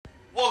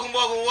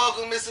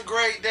Welcome. It's a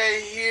great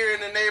day here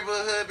in the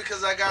neighborhood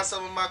because I got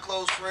some of my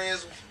close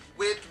friends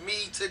with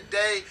me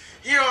today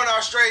here on our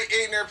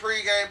Straightignant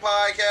pregame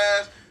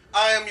podcast.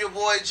 I am your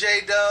boy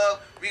J-Dub.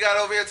 We got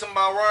over here to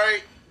my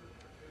right,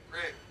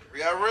 Rick. We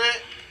got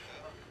Rick.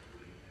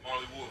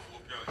 Marley Wolf.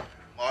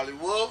 Marley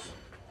Wolf.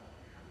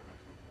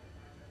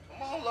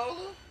 Come on, Lola.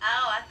 Oh,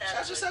 I thought.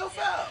 Shout yourself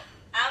out.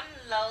 I'm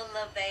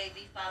Lola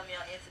Baby. Follow me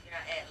on Instagram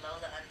at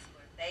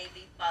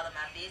Lola_baby. Follow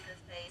my business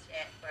page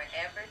at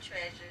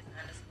forevertreasures_18.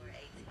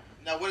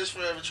 Now, what is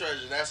Forever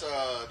Treasure? That's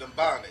them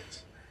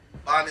bonnets.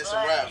 Bonnets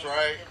and wraps,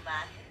 right?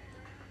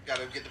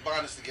 Gotta get the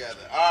bonnets together.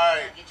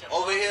 Alright.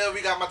 Over here,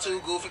 we got my two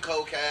goofy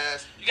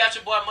co-casts. You got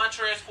your boy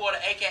Montrez Porter,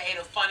 a.k.a.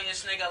 the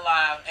funniest nigga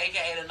alive,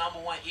 a.k.a. the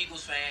 #1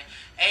 Eagles fan,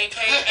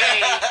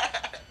 a.k.a.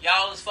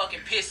 y'all is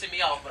fucking pissing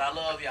me off, but I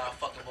love y'all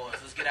fucking boys.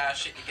 Let's get our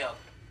shit together.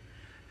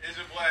 It's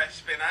your boy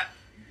Spin out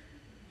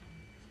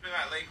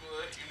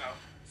Lakewood, you know.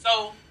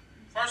 So,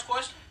 first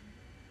question.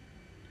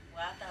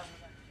 Well, I thought we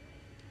were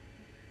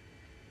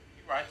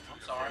You're right. I'm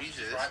sorry. We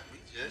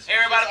just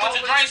Everybody put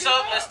your drinks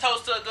up. Let's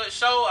toast to a good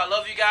show. I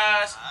love you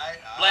guys.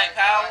 Black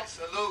Power.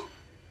 Salute.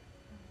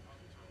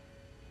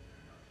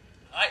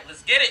 Alright,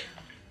 let's get it.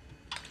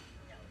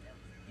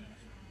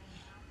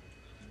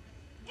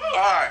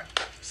 Alright,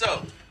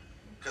 so,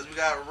 because we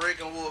got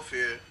Rick and Wolf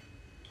here,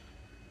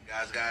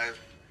 guys,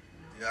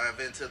 dive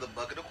into the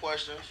bucket of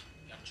questions.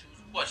 You gotta choose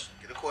a question.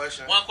 Get a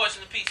question. One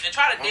question apiece. And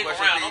try to dig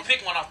question around. apiece. Don't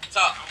pick one off the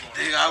top.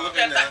 Dig all up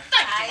in there.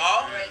 Thank you,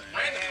 Jamal.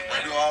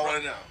 I do all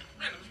want to know.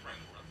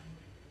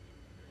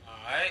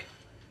 Alright.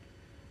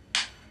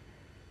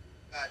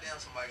 Goddamn,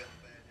 somebody got the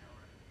bad down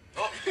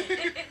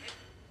right.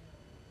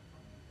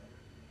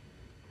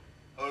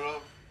 Oh, Hold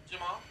up.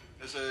 Jamal.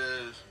 This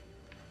is,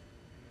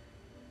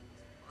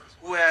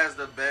 who has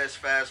the best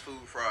fast food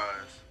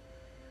fries?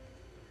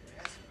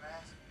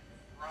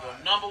 Your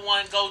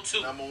 #1 go-to.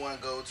 #1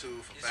 go-to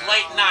for It's fast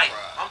late food night.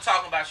 fries. I'm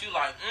talking about you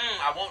like,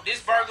 I want this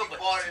burger, but...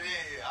 Bought it in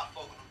here. I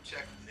fuck with them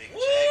checkers.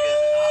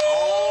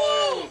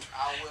 Oh!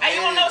 Hey,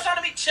 you wanna know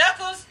something to be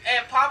Checkers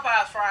and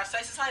Popeyes fries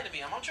taste the same to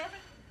me? Am I tripping?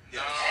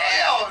 Yeah.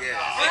 Hell Yeah.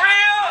 For no.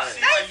 real? Yeah.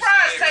 They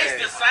fries taste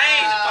the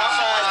same.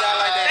 Popeyes got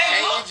like that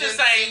They look the Cajun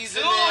same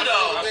seasoning too,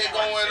 though. a bit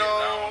going I don't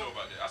on. know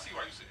about that. I see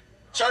why you said it.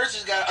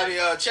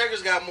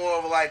 Checkers got more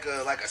of like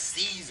a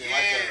season.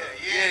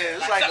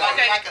 It's like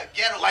okay. Like a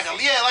ghetto. like a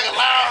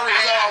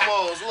Lowry's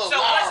almost. A little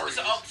Lowry's.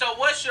 So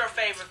what's your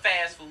favorite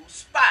fast food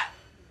spot?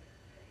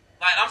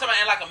 Like, I'm talking about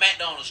in like a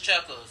McDonald's,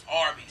 Checkers,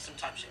 Arby's, some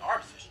type of shit.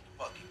 Arby's is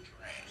fucking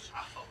trash. I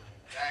fuck with it.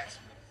 That's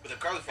With the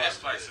curly fries.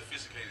 like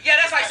sophisticated. Yeah,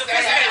 that's like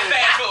sophisticated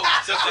fast food.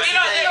 You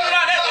know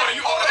that.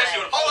 You order that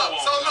shit on the Hold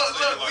up, phone. so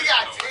look, we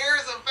got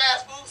tiers of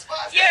fast food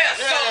spots. Yeah.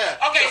 So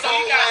okay, so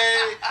you got.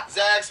 Chipotle,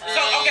 Zaxby's.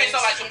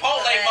 So like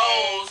Chipotle,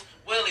 Moe's,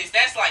 Willie's.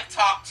 That's like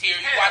top tier.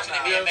 You watching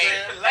the you know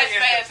NBA. what I'm That's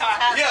fast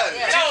food. Yeah,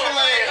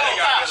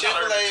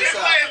 Chick-fil-A is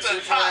top.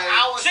 Chick-fil-A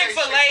I would say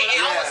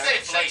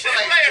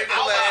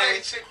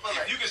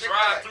Chick-fil-A. If you can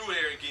drive through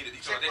there and get it,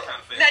 you know, that kind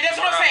of fast. Now that's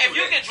what I'm saying. If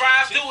you can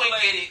drive through and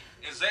get it.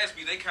 And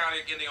Zaxby, they kind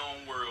of in their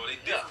own world. They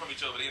different from each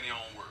other. They in their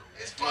own world.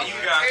 It's And fucking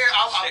you got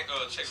terrible.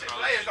 checks and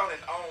all Chick-fil-A that is shit. on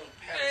its own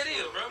Yeah, it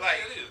is, bro.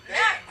 Like, it is.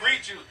 they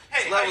greet you.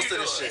 Hey, levels how you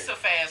to this doing? shit. It's a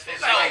fast food.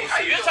 It's So like,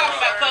 how you you're doing, talking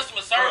about sir?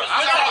 customer service. Bro, We're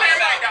I'm talking like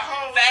about the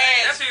whole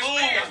fast That's his food.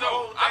 experience,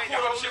 though. I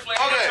pulled up Chick-fil-A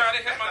one Okay. time.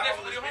 They had my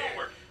nephew do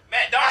homework.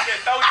 Matt, don't just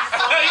throw you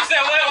some. You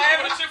said what I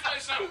happened? went to Chick-fil-A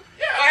something.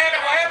 Yeah,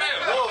 What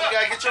happened? Whoa, you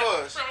gotta get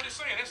yours. Bro, I'm just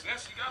saying. That's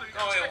you gotta. Go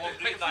ahead, well,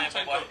 pick thing,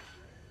 my boy.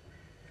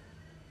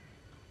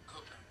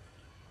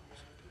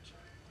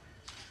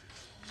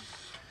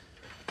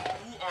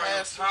 Who are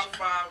your top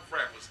 5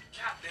 rappers?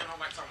 Goddamn, I don't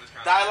like talking this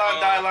kind of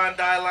Dylan, and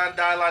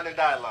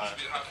Dylan.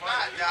 Spit hot Not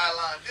fire.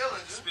 Dylan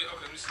Dillon. Spit,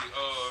 okay, let me see.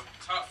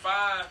 Top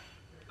 5.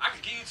 I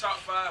can give you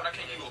top 5, but I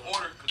can't give you an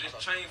order because it's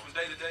changed from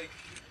day to day.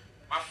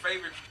 My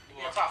favorite.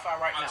 Your top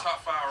 5 right my now. top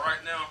 5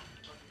 right now.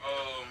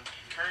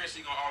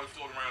 Currency gonna always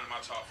float around in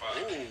my top 5.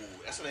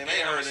 Ooh, that's a name I Then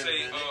ain't I'm heard gonna in say,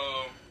 a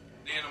minute.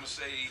 then I'm gonna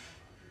say,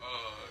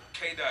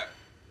 K Dot.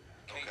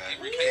 Okay.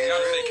 Rick K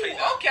Dot. Say K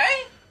Dot. Okay.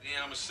 Then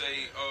I'm gonna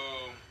say,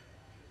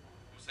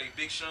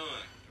 Big Sean.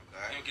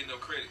 He don't get no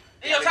credit.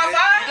 In your top He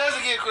 5?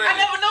 doesn't get I credit.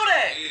 never knew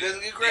that. He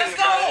doesn't get credit. Let's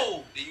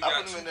go. Then you I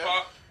got put him in there.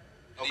 Tupac.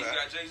 Then you Okay.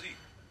 got Jay Z.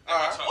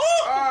 Alright.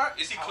 Ooh. Alright.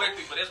 It's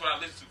eclectic, but that's what I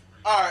listen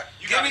to. Alright.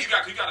 You got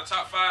a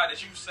top 5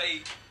 that you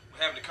say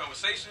we're having a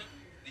conversation.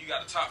 Then you got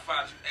a top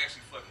 5 that you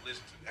actually fucking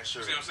listen to. That's true.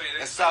 You see what I'm saying?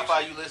 That's the top same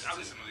 5 shit. you listen I to.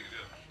 listen to niggas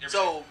there.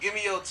 So, give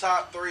me your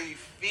top 3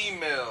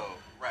 female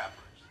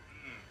rappers.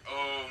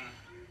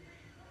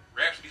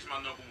 Rhapsody's my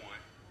 #1.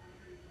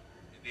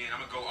 And then I'm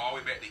gonna go all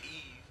the way back to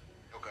Eve.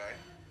 Okay.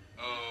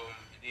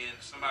 And then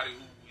somebody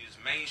who is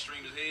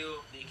mainstream as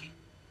hell. Nicki.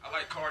 I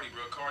like Cardi,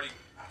 bro. Cardi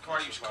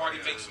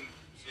makes some.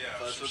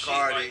 Fuss some with shit,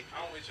 Cardi. like,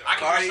 I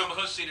can hear some of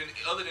her shit, and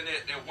other than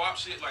that WAP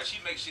shit, like she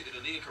makes shit that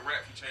a nigga can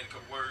rap. If you change a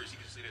couple words, you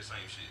can say that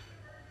same shit.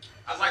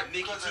 I like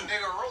Nicki Because too. the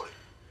nigga wrote it.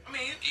 I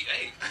mean,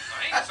 hey,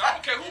 I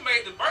don't care who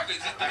made the burger.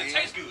 It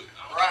tastes good.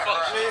 I don't Right, give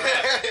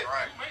a fuck.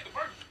 right. Who made the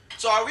burger?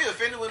 So, are we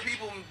offended when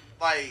people,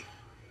 like,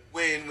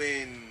 when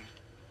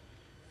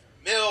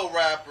male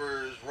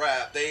rappers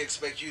rap, they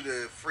expect you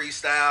to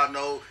freestyle.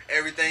 No,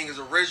 everything is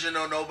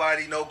original.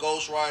 Nobody, no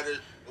ghostwriters.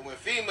 But when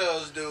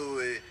females do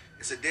it,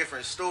 it's a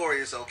different story.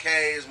 It's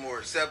okay. It's more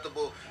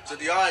acceptable. So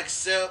do y'all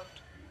accept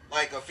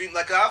like a female?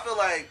 Like I feel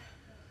like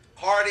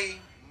Cardi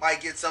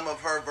might get some of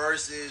her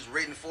verses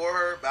written for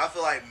her, but I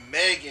feel like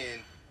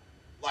Megan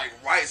like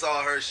writes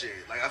all her shit.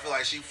 Like I feel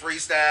like she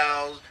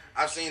freestyles.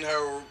 I've seen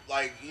her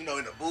like in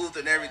the booth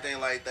and everything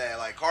like that.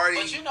 Like Cardi,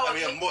 But you know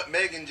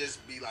Megan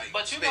just be like.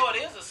 But you spitting. know it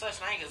is a such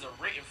thing as a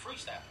written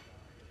freestyle.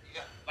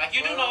 Yeah. Like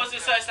you do know it's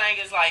a such thing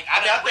as like I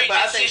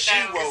think she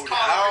down. wrote it.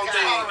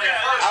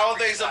 I don't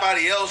think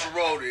somebody else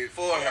wrote it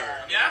for her.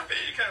 Yeah, I feel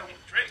you kind of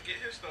Drake get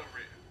his stuff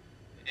written.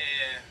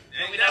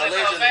 And We know that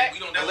for a fact. We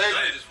don't know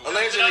what it is for.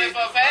 Allegedly, You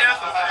know that for a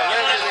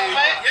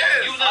fact.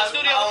 Yes. You was in the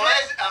studio with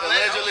Drake?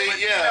 Allegedly,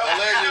 yeah,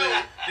 allegedly.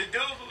 The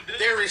dude who did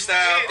Theory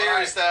style.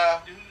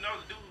 You know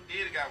the dude who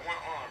did it got one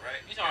arm, right?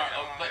 You talking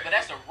about, but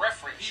that's a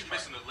reference. He's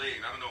missing a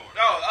leg. I don't know.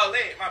 No, a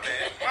leg. My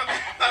bad. My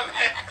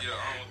bad. Yeah,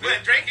 I don't But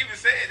think. Drake even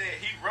said that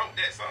he wrote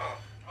that song.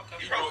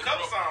 Okay. He wrote a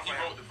couple songs. He for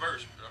him. wrote the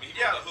verse. I mean, he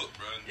Yeah. wrote the hook,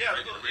 bro. and Yeah,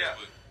 Drake the did hook,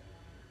 rest, yeah.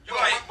 But you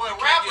But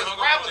can't get hung up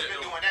on rappers that,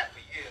 been though. doing that for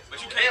years. But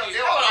you They'll can't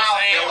get-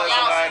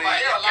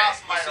 allow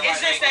somebody to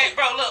It's write just that,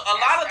 bro. Look, a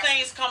lot of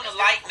things come to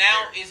light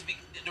now.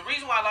 The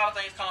reason why a lot of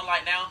things come to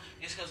light now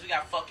is because we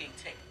got fucking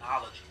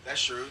technology.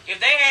 That's true. If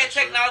they had That's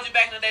true. technology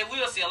back in the day,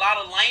 we'll see a lot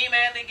of lame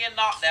ass niggas get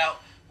knocked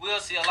out. We'll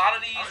see a lot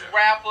of these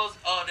rappers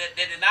that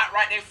did not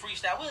write their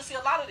freestyle. We'll see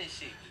a lot of this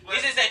shit.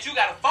 It's just that you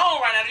got a phone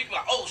right now. You can be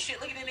like, oh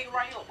shit, look at this nigga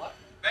right here. What?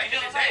 Back You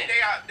in know the what I'm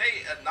day, saying? they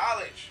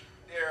acknowledge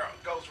their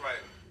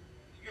ghostwriter.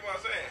 You get what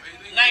I'm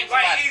saying? Name Like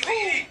somebody.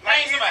 Easy,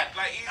 Name somebody.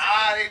 like Easy,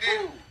 Nah, they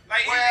didn't.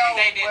 like Well,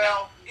 They did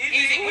well,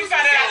 Easy, we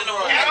found out in the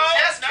that movie.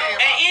 just came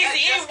And out. Easy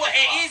That just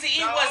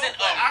came out. E wasn't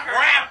a I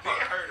rapper.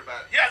 heard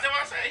about it. Yeah, that's what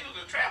I'm saying. He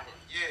was a trapper.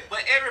 Yeah.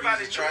 But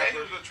everybody He's knew a that he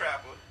trapper. was a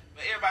trapper.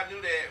 But everybody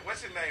knew that.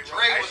 What's his name?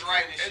 Dre was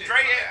writing this And shit.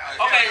 Dre,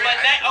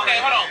 Okay,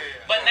 hold on.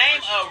 But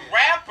name a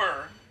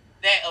rapper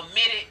that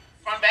admitted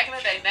from back in the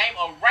day. Name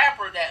a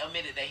rapper that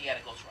admitted that he had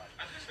a ghostwriter.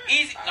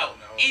 Easy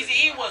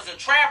E was a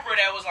trapper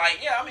that was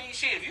like, yeah, I mean,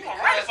 shit, if you gonna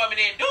write it for me,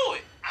 then do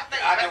it. I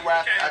think I can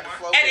rap. I can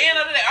flow. At the end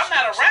of the day, I'm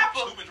not a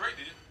rapper. Snoop and Drake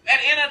did. At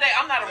the end of the day,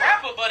 I'm not a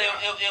rapper. But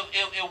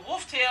if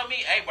Wolf tell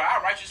me, hey, bro, I'll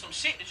write you some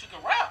shit that you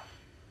can rap.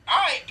 All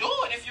right, do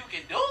it if you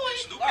can do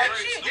it. Snoop Like, and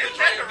Drake- shit. Snoop There's and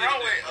Drake nothing did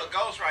wrong that, with bro. a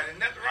ghostwriter. There's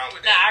nothing wrong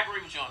with Nah, that. I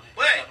agree with you on that.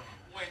 But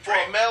when For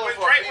a male or when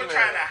for a Drake was female?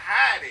 trying to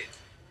hide it,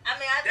 I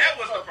mean, I That think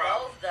was for the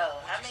problem. both though.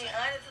 I mean,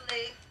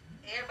 honestly,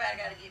 everybody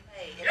got to get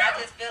paid, and Yeah. I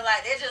just feel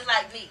like they're just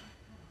like me.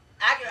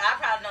 I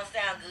probably don't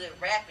sound good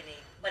rapping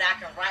it, but I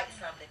can write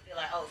something. Feel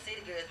like, oh,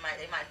 City Girls might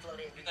float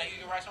every You think you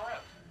day. can write some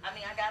rap? I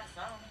mean, I got a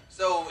song.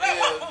 So Why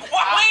we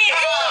I ain't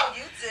on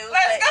here? YouTube.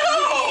 Let's but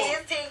go.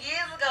 It's 10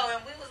 years ago,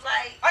 and we was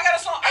like I got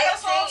a song. I got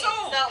a song 18.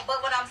 too. So, but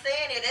what I'm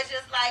saying is, it's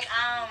just like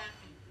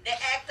the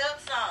Act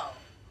Up song.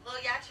 Lil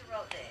Yachty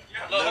wrote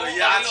that. Lil Lil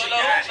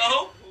Yachty.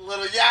 who?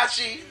 Little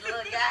Yachi. Lil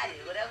Yachty,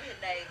 whatever his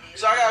name is.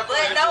 So I got a But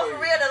question no, for for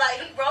you. real, though, like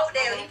he wrote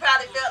that, he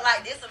probably felt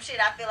like this some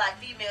shit I feel like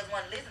females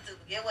want to listen to.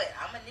 But get what?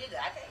 I'm a nigga.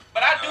 I can't.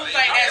 But I do No,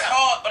 think that's yeah.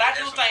 hard. But I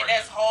do That's think some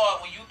that's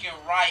hard when you can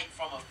write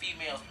from a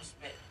female's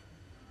perspective.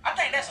 I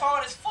think that's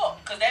hard as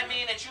fuck because that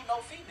means that you know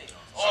females.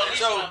 Or at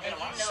least So- when I've been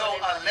around. So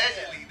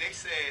allegedly, they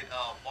said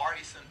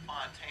Bardison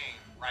Fontaine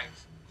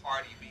writes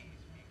Cardi B's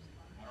music.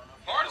 I don't know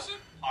if you Bardison?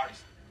 know.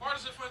 Bardison.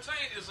 Partisan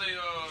Fontaine is a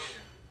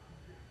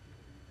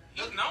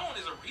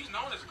he's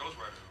known as a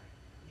ghostwriter.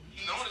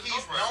 He's known as a known,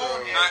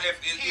 ghostwriter. in- Now,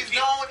 if he's he-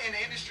 known in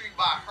the industry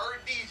by her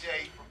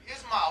DJ from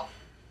his mouth.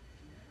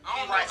 I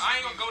don't know. writes I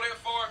ain't gonna go that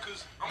far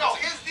because No,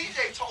 his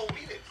DJ told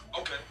me this.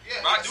 Okay. Yeah,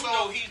 But I do so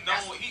know he's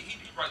known. that's- He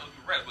writes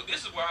little rap. But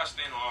this is where I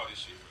stand on all this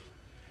shit, bro.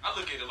 I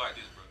look at it like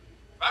this, bro.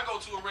 If I go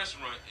to a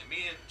restaurant and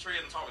me and Trey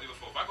and talked with you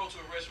before, if I go to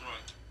a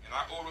restaurant and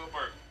I order a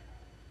burger,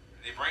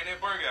 and they bring that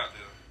burger out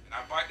there, and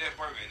I bite that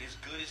burger and it's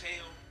good as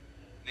hell,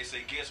 and they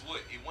say, guess what?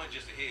 It wasn't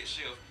just the head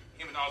chef.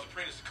 Him and all his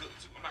apprentices cooked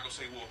it too. I'm not gonna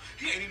say, well,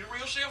 he ain't even the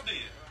real chef then.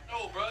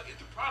 No, bro. If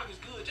the product is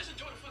good, just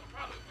enjoy the fucking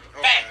product,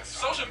 bro. Facts.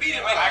 Social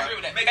media I agree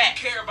with that. make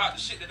Facts. you care about the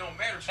shit that don't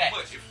matter too Facts.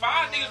 much. If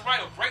 5 niggas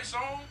write a great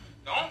song,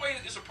 the only way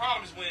it's a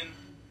problem is when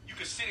you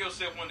consider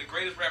yourself one of the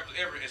greatest rappers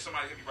ever and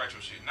somebody help you write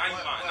your shit. Now you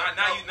lying.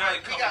 Now you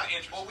come with the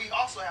interest. But we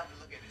also have to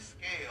look at the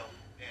scale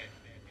that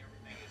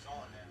everything is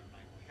on now.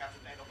 Like we have to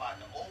think about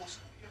the old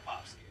school hip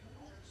hop scale. The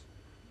old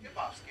school hip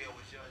hop scale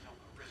was judged on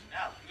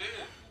originality.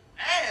 Yeah.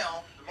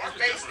 Now The it's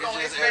market's based different. on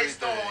It's it's just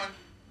based everything. on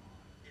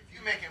if you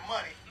making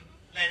money,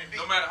 let it be.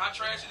 No matter how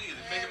trash it is,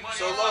 it's making money.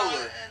 So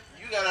Lola,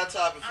 you got our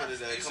topic for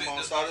today. It's- Come on,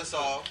 the- start us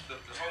off. The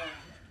whole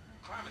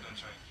climate done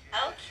changed.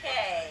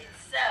 Okay,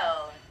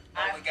 so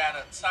Oh, we got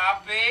a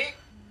topic.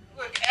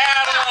 Look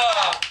at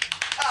her.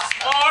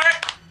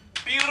 Smart,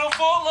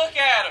 beautiful. Look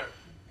at her.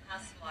 how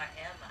smart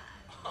am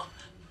I?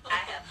 I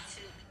have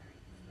 2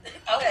 degrees.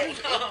 Okay,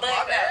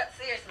 but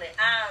seriously,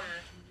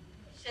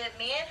 should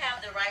men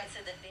have the right to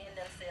defend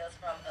themselves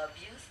from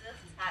abusive,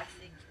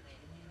 toxic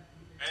women?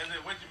 and then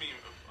what do you mean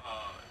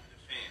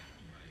defend?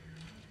 Like,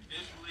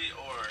 visually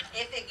or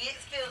If it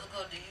gets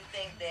physical, do you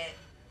think that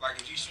Like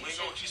if she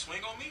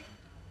swing on me.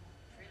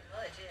 Pretty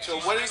much, yeah.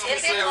 So what is if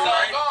it's considered?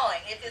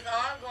 ongoing,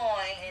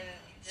 and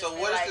you just So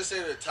feel what is like,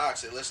 considered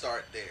toxic? Let's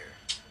start there.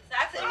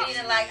 toxic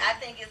meaning like I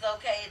think it's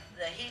okay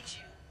to hit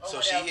you or So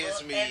whatever, she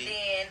hits me. and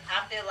then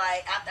I feel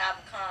like after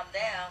I've calmed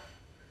down,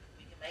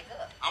 we can make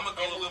up. I'm gonna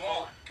go and a little move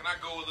more. on. Can I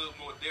go a little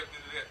more depth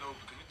into that though?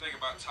 Because you think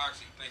about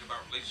toxic, you think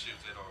about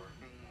relationships that are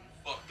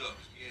fucked up.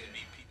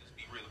 Let's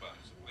be real about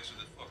it. So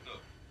relationships that fucked up.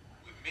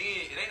 With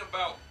men, it ain't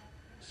about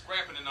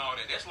scrapping and all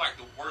that. That's like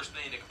the worst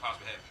thing that could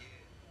possibly happen.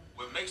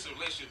 What makes a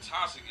relationship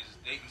toxic is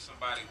dating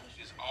somebody who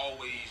just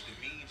always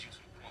demeans you to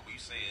the point where you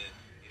saying,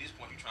 at this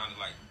point, you trying to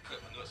like cut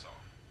my nuts off.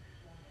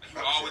 Like,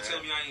 you always tell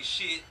me I ain't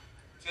shit,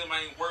 tell me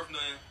I ain't worth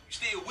nothing. You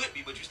still with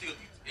me, but you still,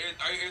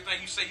 everything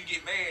you say, you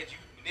get mad, you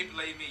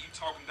manipulate me, you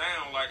talking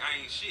down like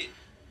I ain't shit.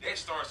 That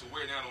starts to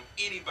wear down on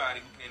anybody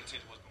who paying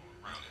attention to what's going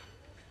on around them.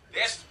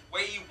 That's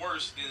way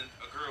worse than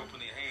a girl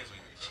putting her hands on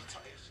you. Is she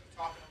talking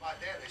about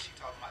that, or is she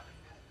talking about the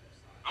physical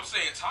side? I'm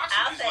saying toxic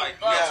I'll is say like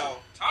both.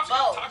 mental.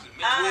 Toxic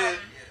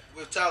mental.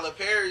 With Tyler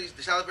Perry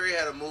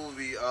had a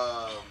movie,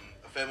 A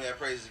Family That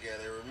Prays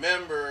Together.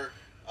 Remember,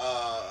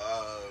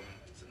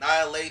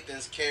 Nia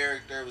Lathan's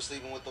character was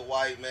sleeping with the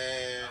white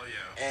man,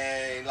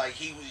 and like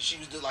she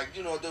was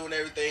doing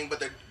everything,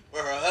 but her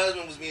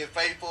husband was being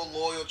faithful,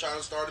 loyal, trying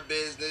to start a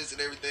business and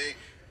everything.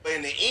 But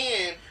in the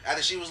end,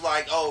 after she was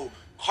like, "Oh,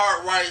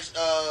 Cartwright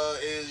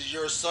is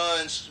your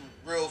son's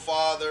real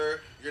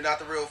father. You're not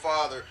the real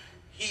father,"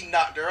 he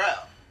knocked her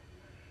out.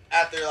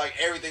 After like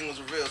everything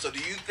was revealed. So do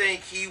you think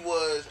he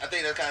was, I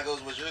think that kind of goes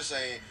with what you're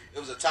saying, it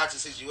was a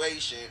toxic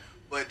situation,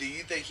 but do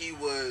you think he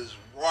was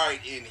right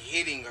in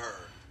hitting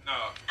her? No.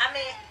 I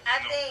mean,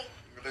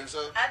 You think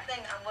so? I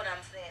think what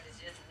I'm saying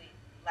is just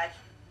like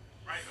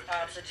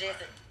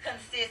suggested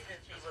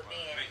consistency with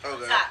being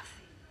toxic.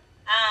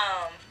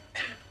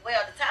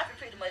 Well, the topic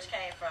pretty much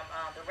came from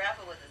the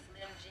rapper was a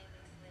Slim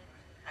Jimmy.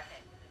 I can't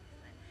remember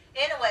his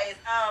name.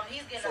 Anyways,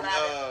 he's getting From, a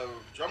lot of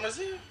Drummers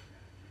here?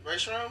 Ray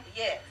Shrum?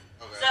 yes.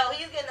 Okay. So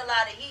he's getting a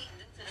lot of heat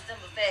due to the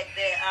simple fact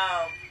that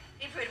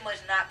he pretty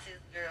much knocked his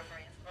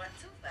girlfriend's front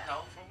tooth out. No,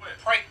 from what?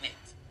 Pregnant.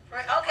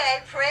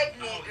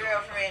 Pregnant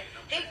girlfriend.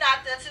 He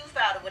knocked her tooth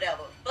out or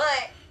whatever.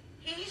 But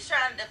he's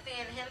trying to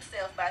defend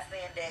himself by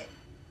saying that,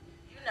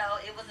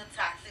 it was a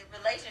toxic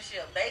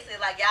relationship. Basically,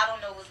 like, y'all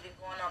don't know what's been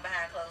going on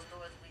behind closed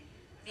doors with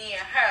me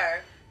and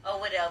her or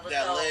whatever.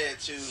 That led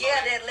to...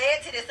 Yeah, that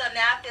led to this. So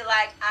now I feel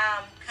like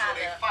I'm kind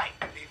of...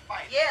 So they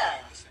fight.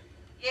 Yeah.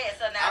 Yeah,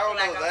 so now I don't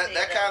know, like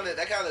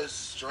that kind of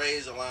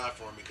strays a line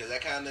for me, because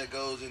that kind of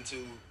goes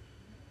into...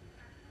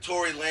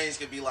 Tory Lanez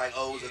could be like,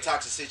 "Oh, it was a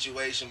toxic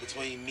situation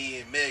between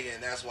me and Megan,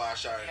 and that's why I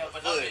shot her in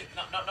the foot."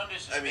 No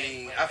disrespect. I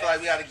mean, I feel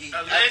like we got to get...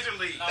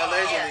 Allegedly.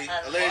 Allegedly,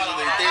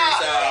 theories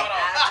out.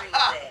 I agree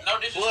with that.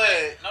 No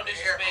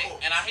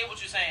disrespect. And I hear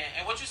what you're saying.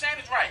 And what you're saying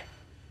is right.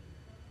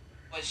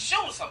 But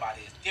shooting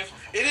somebody is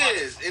different from It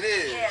is. Yeah.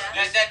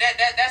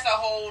 That's a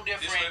whole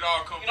different... This is what it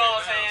all comes you know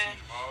what I'm back saying? down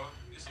to, Jamal.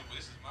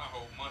 This is my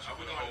whole mantra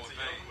with the whole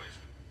thing.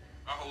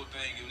 My whole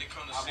thing, when it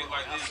comes to shit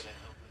like this,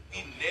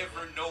 we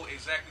never know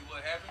exactly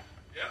what happened.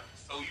 Yeah.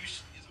 So it's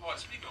hard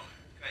to speak on it.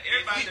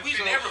 Everybody we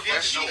never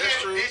That's fucking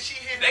know. true. Did she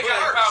hit They him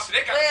got first?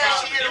 They got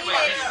Well, the he power.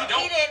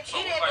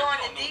 didn't go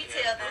into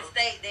details and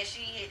state that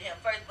she hit him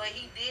first, but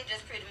he did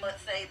just pretty much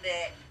say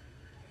that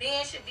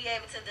men should be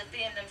able to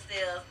defend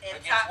themselves in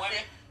Against toxic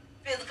women?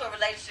 physical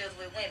relationships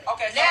with women.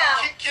 Okay, so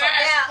now, Can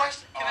I ask a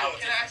question? Oh,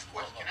 Can I ask a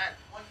question? Can I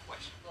ask one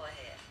question? Go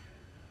ahead.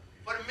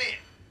 For the men,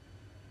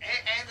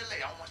 and the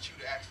lady, I want you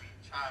to actually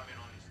chime in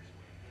on this as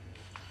well.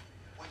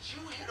 Would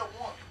you hit a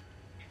woman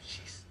if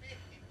she spit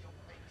in your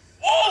face?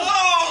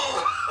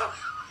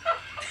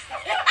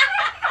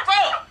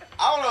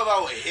 I don't know if I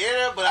would hit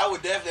her, but I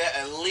would definitely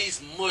at least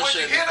mush Would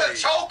her you in hit the her,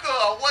 face. choke her,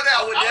 or whatever?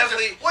 I would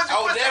definitely put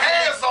your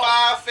hands on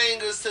her? 5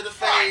 fingers to the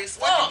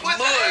face, Would you put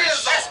your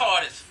hands mush. on That's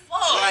hard as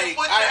fuck. Like,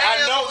 put your I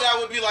hands know on- that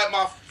would be like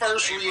my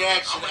first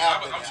reaction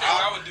after I'm that.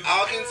 saying I would do.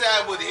 I can say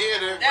I would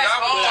hit her, That's but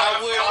I hard.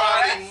 would That's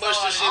probably hard. mush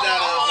the shit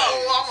out of her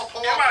face. I'm a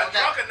pull Am I up on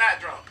drunk that. or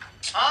not drunk?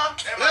 Huh?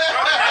 Am I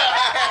drunk or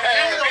not?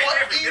 Either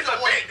way. It's a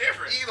bit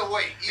different.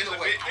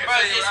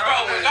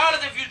 Bro,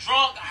 regardless if you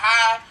drunk,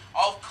 high,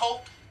 off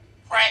coke,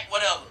 crack,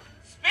 whatever.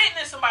 Spitting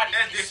in somebody,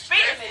 That's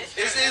spitting is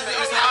It's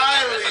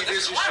highly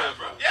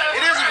disrespectful.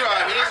 It is a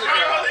crime. It is a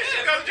crime.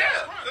 Go to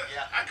jail.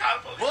 I call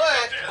the police.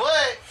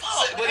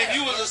 But if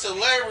you was a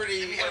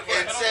celebrity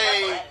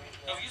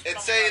and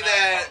say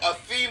that a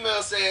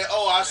female said,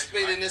 "Oh, I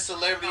spit in this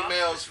celebrity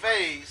male's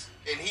face,"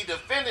 and he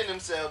defended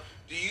himself,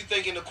 do you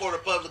think in the court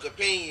of public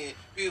opinion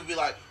people be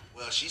like,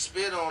 "Well, she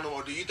spit on him,"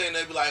 or do you think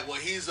they'd be like, "Well,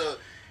 he's an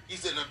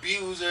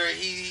abuser,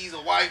 he's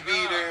a wife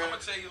beater"? I'm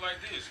gonna tell you like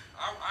this.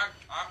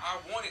 I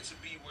want it to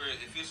be where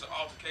if it's an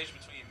altercation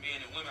between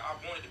men and women, I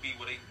want it to be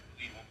where they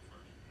lead woman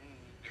first.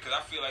 Because I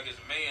feel like as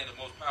a man, the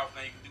most powerful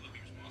thing you can do is be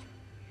responsible.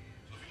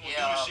 So if you're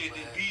gonna do the shit,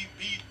 then be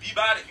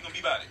about it. You're gonna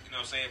be about it. You know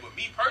what I'm saying? But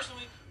me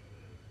personally,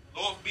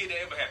 Lord forbid that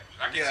ever happens.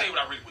 I can tell you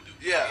what I really would do.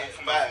 Yeah.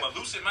 From a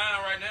lucid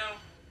mind right now,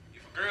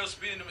 if a girl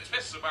spit in them,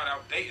 especially somebody I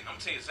was dating, I'm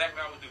gonna tell you exactly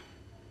what I would do.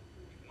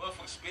 If a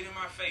motherfucker spit in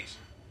my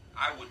face,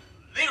 I would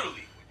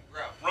literally,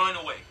 run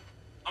away.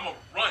 I'm gonna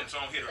run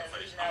so I don't hit her in the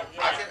face. I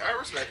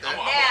respect that.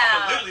 I'm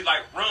gonna literally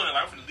like run.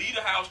 Like I'm gonna leave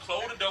the house,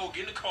 close the door,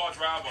 get in the car,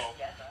 drive off.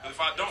 Because if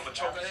I don't, I'm gonna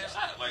choke her ass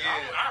out. Like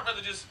I'd rather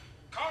just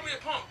call me a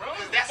punk, bro.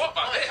 That's fuck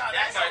about that.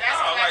 That's like,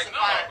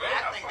 classified. bro.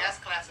 I think that's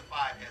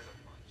classified as a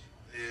punch.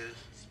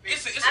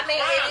 It's a I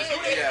mean, crime.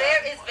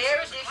 it's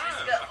very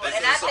disrespectful.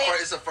 And I think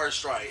it's a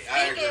first strike.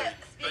 I agree.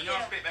 So you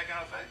don't spit back in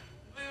her face?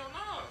 Hell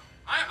no.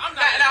 I'm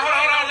not. Now,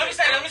 hold on. Let me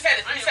say this.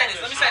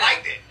 I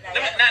like that.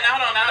 Now,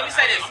 hold on. Now, let me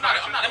say this.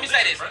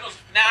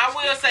 Now, I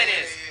will say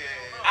this.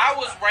 I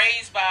was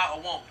raised by a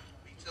woman,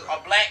 a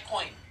black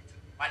queen.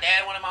 My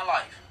dad wanted my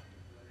life.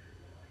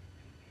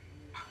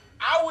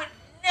 I would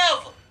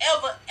never,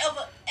 ever,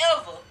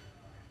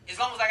 as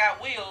long as I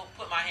got will,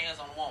 put my hands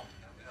on a woman.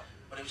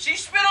 But if she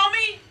spit on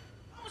me,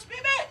 I'm gonna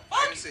spit back.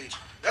 Fuck it.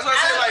 That's what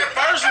I said. Like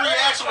first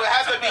reaction would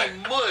have to be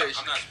mush.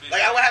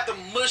 Like I would have to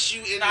mush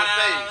you in the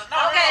face.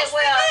 Okay,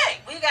 well,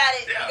 we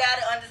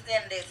gotta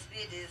understand that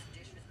spit is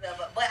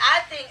disrespectful. But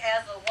I think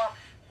as a woman,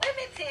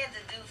 women tend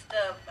to do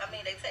stuff. I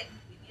mean, they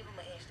give them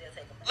an inch, they'll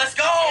take them. Let's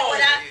go.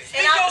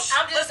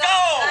 I'm just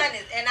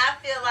honest, and I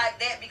feel like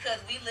that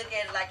because we look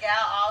at it like y'all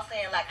all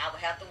saying like I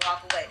would have to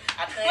walk away.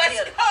 I couldn't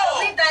hear it.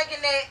 So we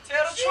thinking that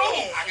tell the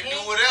truth. I can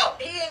do whatever.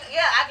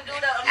 I can do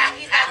whatever. I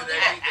mean, he's not gonna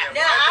do that.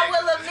 Now I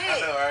will admit.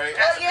 I know, right?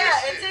 Well,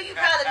 yeah, until you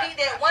probably meet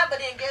that one,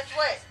 but then guess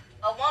what?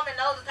 A woman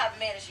knows the type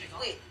of man that she's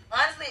with.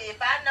 Honestly, if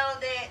I know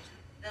that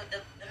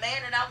the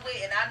man that I'm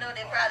with, and I know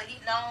that probably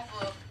he's known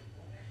for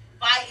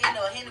fighting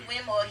or hitting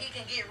women, or he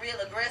can get real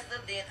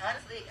aggressive, then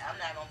honestly, I'm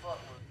not gonna fuck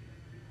with him.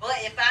 But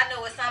if I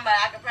know it's somebody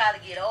I can probably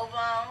get over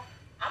on,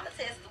 I'm gonna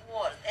test the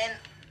waters. And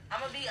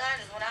I'm gonna be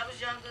honest, when I was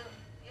younger,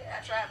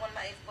 I tried one of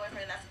my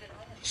ex-boyfriends and I spit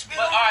on him.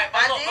 But all right,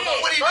 I did.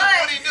 What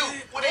did he do?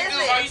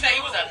 So you say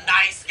he was a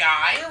nice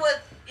guy? He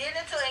was getting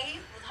into it, and he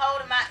was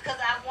holding my,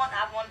 because I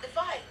wanted to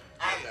fight.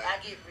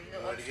 I get real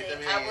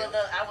upset. I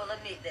will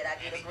admit that I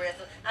get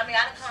aggressive. I mean,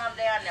 I done calmed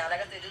down now, like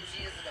I said, 2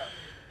 years ago.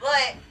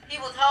 But he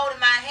was holding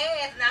my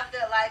hands, and I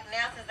felt like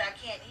now since I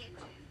can't hit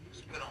you.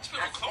 Spit on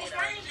close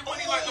range? It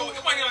wasn't like no deep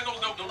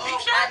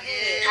shot? I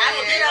did.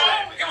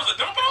 It was a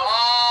dump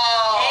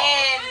off?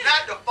 And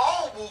not the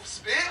phone booth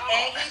spit.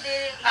 And he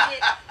did,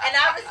 and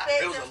I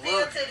respect him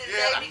still to this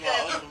day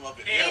because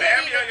he didn't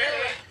bam your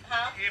head.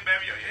 Huh? He didn't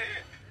bam your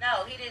head.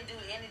 No, he didn't do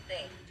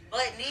anything.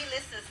 But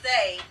needless to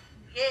say,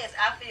 yes,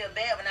 I feel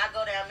bad when I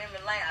go down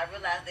memory lane. I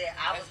realize that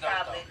I was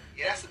probably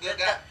that's a good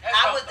guy.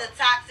 I was the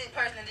toxic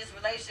person in this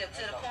relationship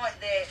to the point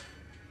that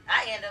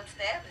I ended up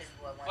stabbing this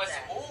boy one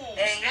time.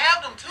 And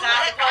stabbed him too.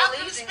 Called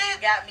the police and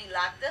got me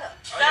locked up.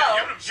 So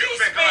you've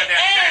been going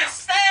down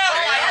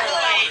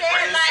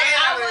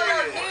I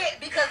will admit,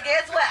 because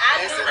guess what?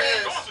 I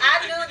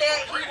knew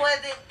that he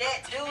wasn't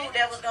that dude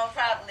that was gonna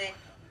probably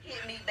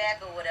hit me back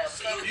or whatever.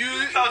 So that's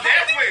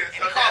weird.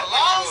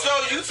 So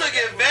you took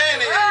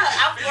advantage.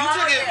 You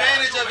took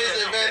advantage of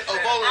his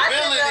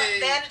vulnerability. I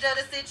took advantage of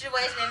the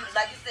situation,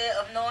 like you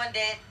said, of knowing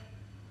that.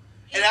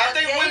 And I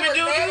think women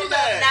do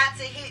that. Not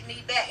to hit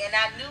me back, and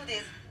I knew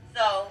this,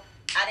 so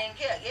I didn't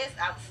care. Yes,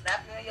 I would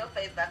slap you in your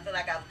face, but I feel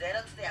like I was that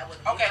upset. I was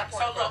I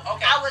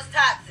was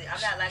toxic. I'm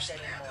not like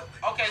that anymore.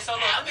 Okay, so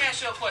look, let me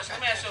ask you a question.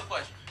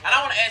 And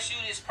I want to ask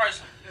you this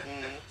personally.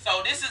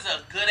 So this is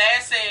a good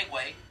ass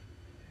segue.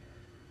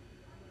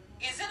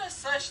 Is it a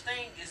such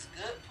thing as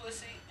good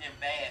pussy and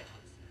bad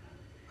pussy?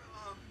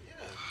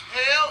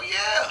 Hell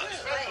yeah.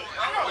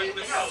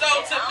 So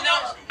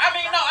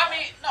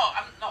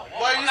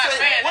What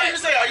are you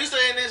saying? Are you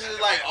saying this is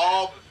like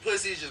all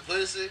pussy is just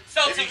pussy?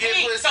 So if to you get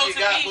me, pussy, you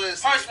got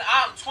pussy. Personally,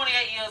 I'm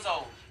 28 years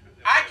old.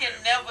 I can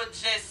never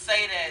just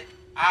say that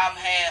I've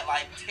had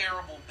like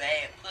terrible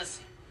bad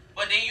pussy.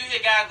 But then you hear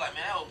guys like,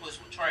 man, that old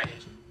pussy was trash.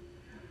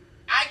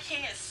 I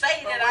can't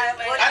say that I have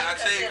had.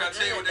 Can I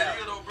tell you what that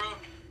is though, bro?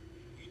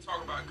 You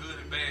talk about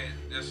good and bad.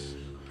 That's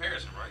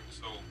comparison, right?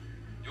 So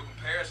your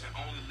comparison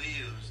only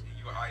lives in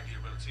your idea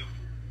of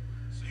relativity.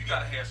 So you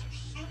gotta have some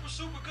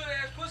super good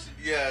ass pussy.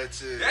 Yeah,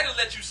 that'll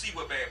let you see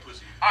what bad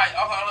pussy is. Alright,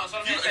 hold on.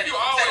 So let me say this.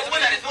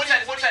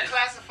 What do you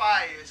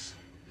classify as?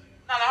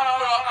 No.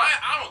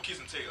 I don't kiss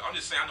and tell. I'm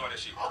just saying I know that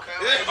shit. Okay.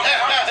 So let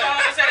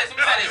me say this.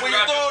 When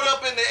you throw it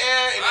up in the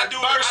air and it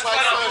bursts like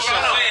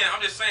sunshine.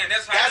 I'm just saying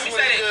that's how when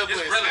it's good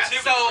pussy.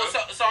 relativity.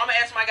 So I'm gonna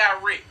ask my guy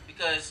Rick,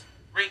 because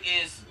Rick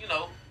is, you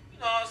know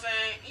what I'm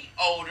saying? He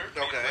older.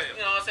 Okay.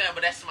 You know what I'm saying?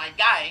 But that's my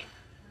guy.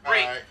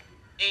 Rick, right.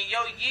 In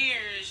your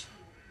years,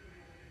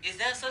 is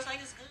that such thing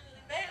as good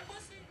and bad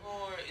pussy?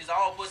 Or is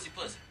all pussy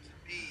pussy? To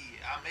me,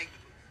 I make the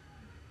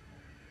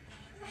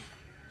pussy.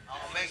 I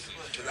don't make the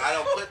pussy. I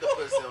don't put the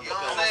pussy on the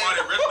pussy. I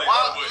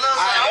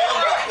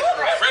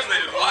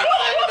resonated a lot.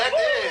 That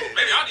did.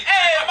 Maybe I need to.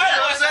 Hey, my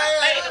boy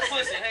made the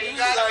pussy. Hey, you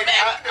got like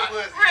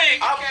Rick,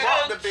 I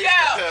brought the bitch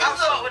I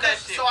fuck with that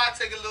shit. So I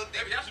take a little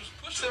dip.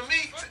 To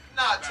me,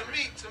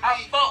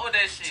 I fuck with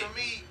that shit. To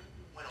me,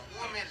 when a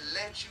woman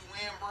let you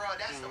in, bro,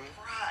 that's a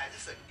prize.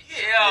 It's a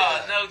gift.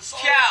 Yeah, no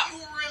cap.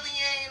 You really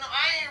ain't.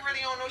 I ain't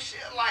really on no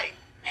shit like,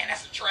 man,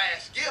 that's a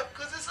trash gift,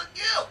 cause it's a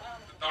gift.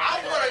 I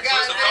want a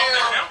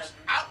goddamn.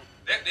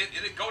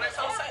 Did it go that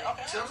far?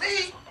 To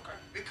me,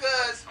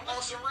 Because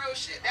on some real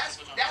shit, that's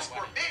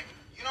forbidden.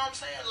 You know what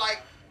I'm saying?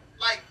 Like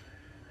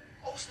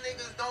most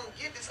niggas don't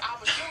get this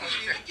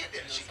opportunity to get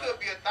that. She could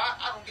be a thought.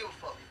 I don't give a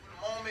fuck. For the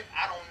moment,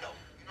 I don't know.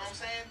 You know what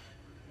I'm saying?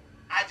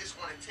 I just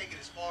want to take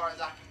it as far as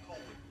I can go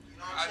with it. You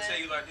know what I'm saying? I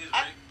tell you like this,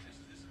 Rick.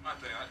 This is my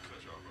thing. I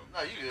cut y'all, bro. No,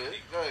 you good.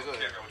 Go ahead.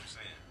 I got what you're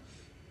saying.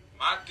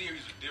 My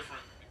theories are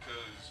different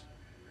because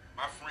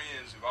my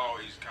friends have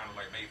always kind of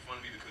like made fun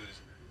of me because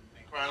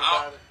Crying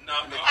about it? No.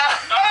 Hey, I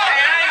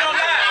ain't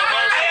gonna lie.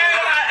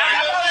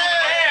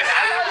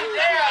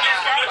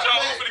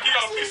 I'm finna get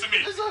y'all a piece of me.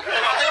 It's okay.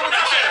 Say it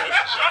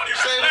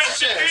with your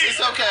chest.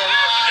 It's okay.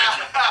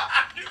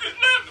 You just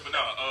laughing, but no.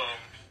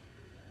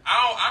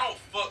 I don't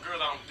fuck girls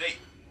I don't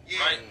date. Yeah,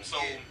 right? So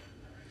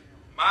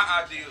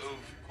my idea of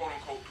quote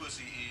unquote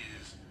pussy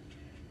is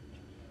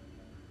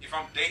if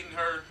I'm dating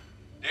her,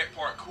 that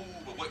part cool,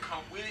 but what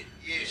come with it?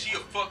 If she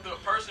a fucked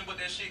up person, but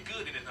that shit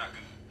good, then it's not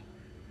good.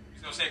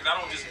 You know what I'm saying? Because I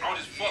don't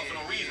just fuck for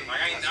no reason.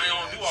 Like I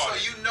don't do all so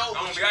this. you know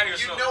I what don't be out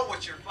here. you know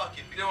what you're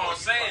fucking. You know what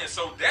I'm saying?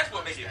 So that's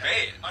what make it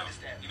bad.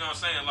 Understand? You know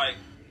what I'm saying? Like,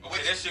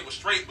 okay, that shit was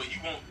straight, but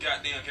you won't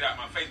goddamn get out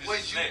my face.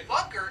 Would you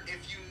fuck her if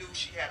you knew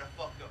she had a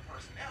fucked up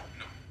personality?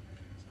 No.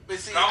 But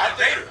see, I wouldn't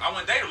date her. I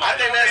wouldn't date her.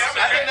 Like I think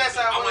that's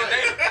how I wouldn't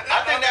date her.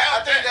 I think that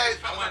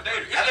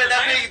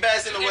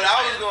piggybacks into what I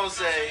was gonna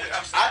say.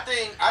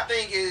 I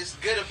think it's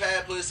good or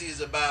bad pussy is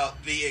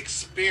about the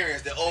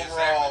experience, the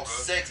overall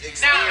sex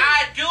experience. Now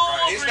I do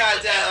agree. It's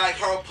not that like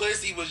her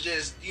pussy was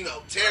just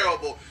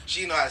terrible.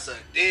 She know how to suck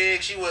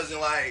dick. She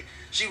wasn't like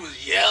she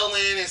was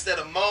yelling instead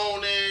of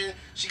moaning.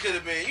 She could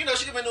have been she could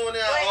have been doing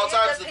all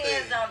types of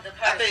things. On the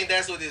person. I think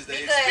that's what it is, the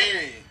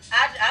experience.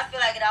 I feel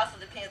like it also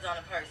depends on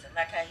the person.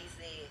 Like how he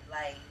said,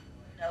 like,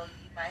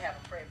 you might have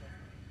a preference.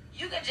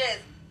 You can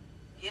just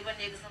give a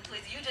nigga some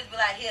pussy. You just be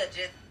like, here,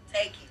 just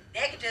take it.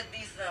 That could just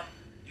be some.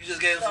 You just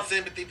gave him some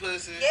sympathy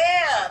pussy?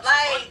 Yeah,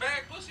 like. Lunch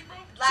bag pussy, bro?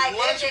 Like,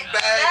 lunch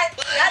bag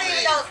pussy. Not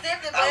even no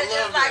sympathy, but it's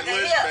just like a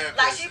hip.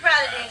 Like, she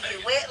probably didn't get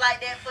wet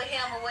like that for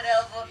him or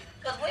whatever.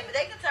 Because women,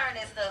 they can turn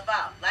that stuff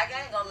out. Like,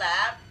 I ain't gonna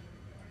lie.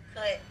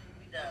 Cut,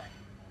 be done.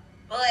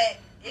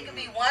 But it could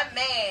be one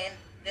man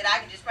that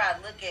I can just probably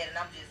look at and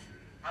I'm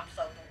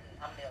soaking with.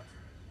 I'm melting.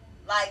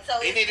 Like, so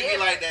it need to be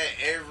like that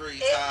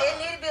every time. It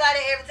need to be like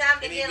that every time.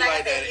 It need to be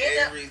like that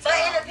every time. But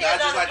it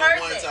depends on the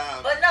person. One time.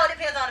 But no, it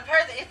depends on the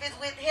person. If it's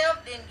with him,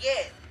 then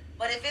yes.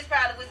 But if it's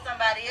probably with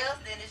somebody else,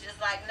 then it's just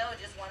like, no,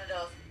 just one of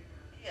those,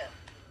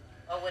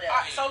 or whatever.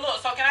 All right, so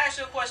look, can I ask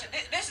you a question?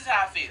 This is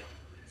how I feel.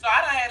 So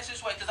I done had a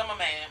situation, because I'm a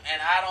man, and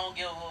I don't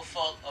give a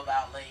fuck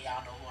about letting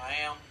y'all know who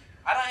I am.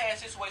 I done had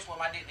a situation where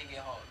my dick didn't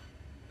get hard.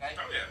 Okay?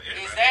 Oh, yeah,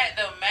 is that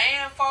the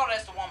man fault or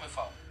that's the woman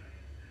fault?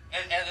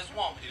 As this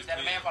woman, is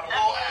that the man fault or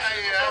the woman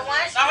fault? No,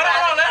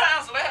 hold on, let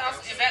her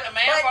answer. Is that the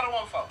man fault or the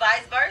woman fault?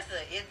 Vice versa.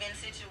 It's been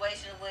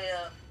situations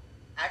where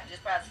I can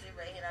just probably sit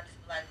right here and I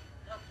just be like,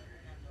 nope,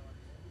 we're not doing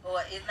it.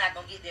 Or it's not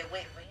going to get that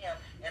wet for him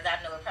as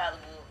I know it probably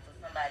will for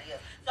somebody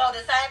else. So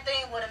the same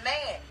thing with a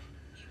man.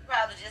 You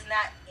probably just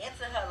not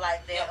into her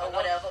like that or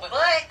whatever. But,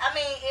 I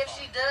mean, if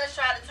she does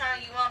try to turn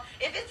you on,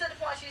 if it's to the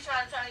point she's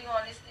trying to turn you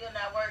on and it's still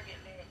not working,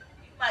 then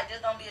you might just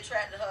don't be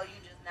attracted to her. You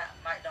just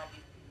might don't be.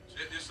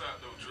 Check this out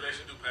though, Trey.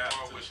 Do pass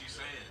what she's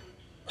saying.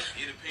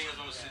 It depends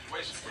on the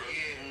situation, bro.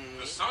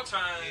 Because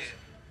sometimes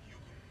you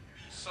can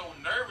be so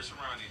nervous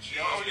around it.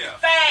 Oh yeah,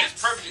 facts.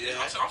 It's perfect. Yeah.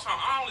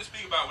 I only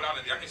speak about what I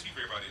can't speak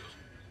for everybody else.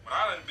 But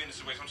I done been in a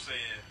situation. I'm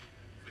saying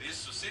for this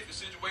specific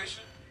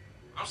situation,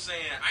 I'm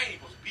saying I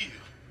ain't supposed to be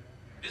here.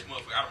 This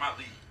motherfucker out of my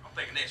league. I'm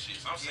thinking that shit.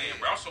 So I'm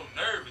saying, bro, I'm so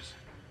nervous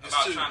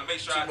about trying to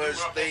make sure I do what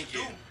I'm supposed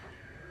to do.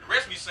 The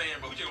rest of me saying,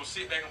 bro, we just gonna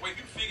sit back and wait.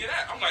 You figure it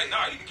out. I'm like,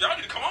 nah, y'all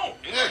need to come on.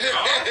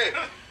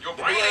 Your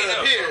brain ain't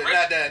up. Here,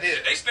 not down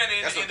here. They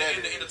standing in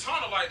the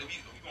tunnel like, we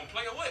gonna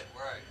play or what?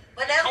 Right.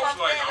 But that's what I'm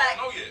saying. Like,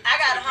 I don't know yet. I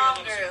got a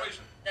homegirl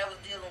that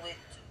was dealing with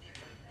two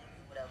different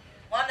things, whatever.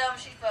 One of them,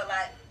 she felt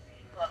like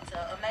fucked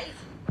her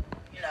amazing.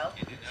 She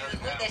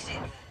was with that shit.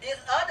 This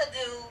other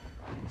dude,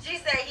 she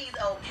said he's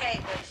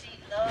okay, but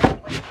she loves the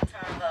way he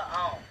turned her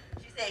on.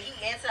 She said he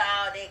into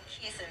all that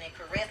kissing and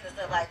caressing and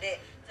stuff like that,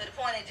 to the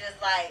point it's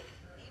just like,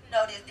 even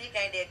though this dick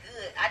ain't that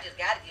good, I just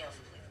gotta give him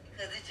some pussy.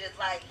 Because it's just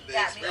like, he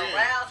got me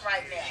aroused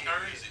right now. He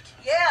earns it.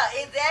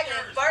 Yeah, exactly.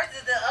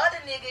 Versus the other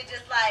nigga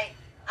just like,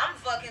 I'm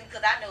fucking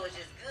because I know it's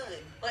just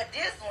good. But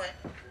this one,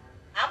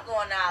 I'm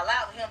going all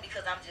out with him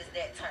because I'm just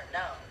that turned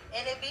on.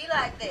 And it be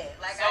like that.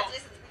 Like, I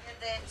just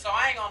experienced that. So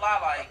I ain't gonna lie,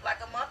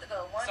 like a month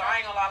ago.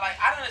 I ain't gonna lie, like,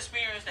 I done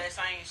experienced that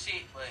same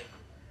shit, but,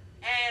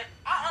 and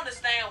I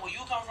understand where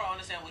you come from, I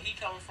understand where he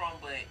comes from,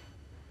 but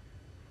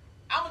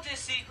I'ma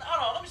just see,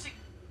 hold on, let me see,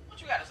 what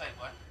you gotta say,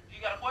 boy?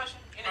 You got a question?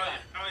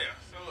 Anything? Oh yeah,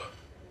 so look,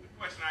 the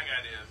question I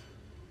got is,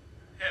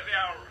 have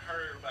y'all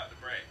heard about the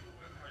break?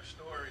 Her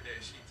story that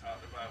she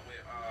talked about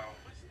with,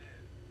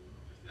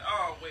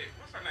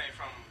 what's her name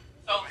from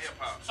hip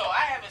hop? So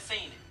I haven't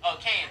seen it.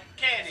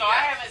 Candy. So Yeah.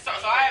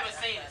 I haven't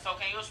seen it. So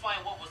can you explain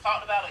what was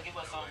talked about or give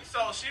us some?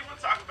 So she was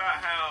talking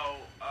about how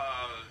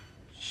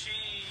she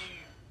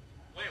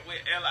went with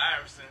Ella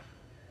Iverson,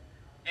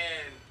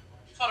 and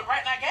So the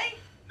Bright Not Gay?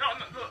 no,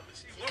 look,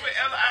 she went with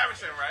Ella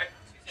Iverson, right?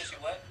 She said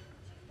she what?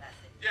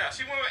 Yeah,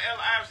 she went with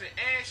Ella Iverson,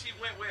 and she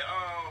went with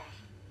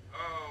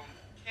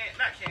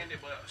not Candy,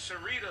 but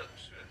Sharita.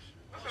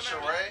 What's her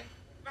name? Sheree?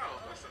 No,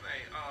 what's her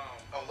name?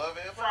 Love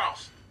it.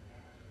 Frost.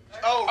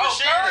 Oh,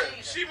 Rashida.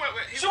 She went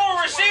with. She went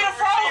with Rashida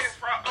Frost.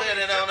 Put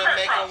it on and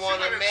make her want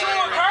to marry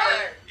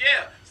her.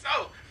 Yeah.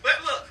 So, but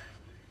look,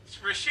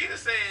 Rashida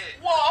said.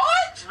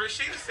 What?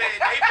 Rashida said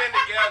they've been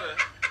together.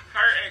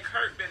 Her and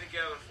Kurt been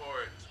together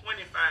for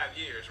 25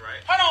 years,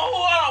 right? Hold on,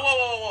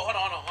 whoa, hold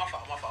on.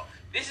 My fault.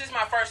 This is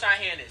my first time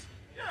hearing this.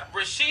 Yeah.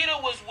 Rashida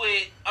was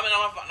with. Not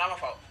my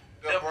fault.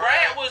 The Brad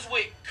Brad was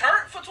with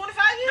Kurt for 25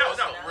 years?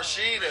 No.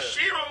 Rashida.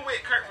 Rashida was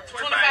with Kurt for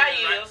 25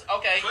 years, right?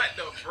 okay. But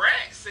the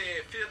Brad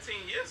said 15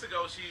 years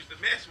ago she used to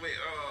mess with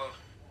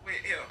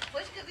him.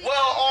 Which could be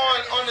Well,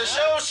 on the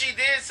show, she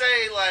did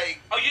say,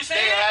 like, Oh, you they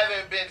saying that?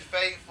 haven't been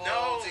faithful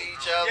No. to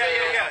each other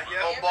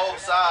Yeah. on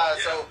both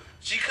sides. Yeah. So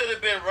she could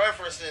have been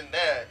referencing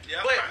that. Yeah,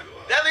 But probably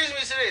was. that leads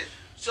me to this.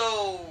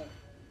 So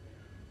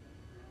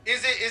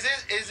is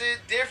it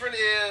different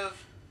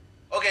if,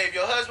 okay, if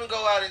your husband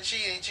go out and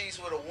cheats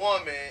with a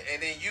woman,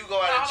 and then you go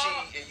out and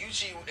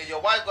cheat, and your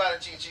wife go out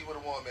and cheat with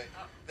a woman,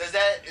 is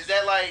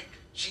that like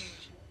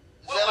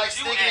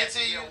sticking it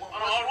to you?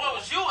 What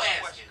was you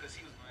asking?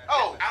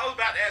 Oh, I was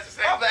about to ask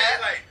the same my thing.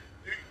 bad. Like,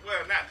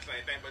 well, not the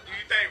same thing, but do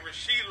you think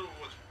Rashida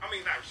was? I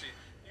mean, not Rashida.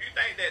 Do you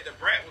think that the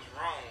Brat was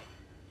wrong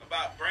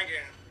about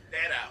bringing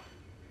that out?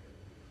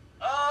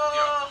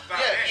 About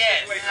that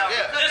yes. situation?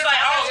 Yeah. Just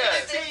like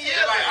August.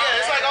 It's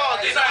like all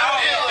this. It's like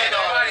all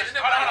this.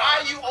 Why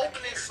are you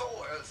opening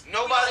sores?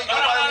 Nobody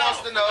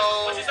wants to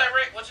know. What you say,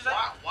 Rick? What you say?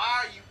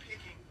 Why are you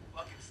picking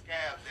fucking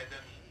scabs that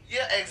doesn't heal?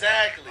 Yeah,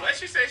 exactly. Well,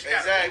 she said she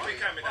got a movie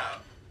coming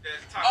out. That's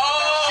talking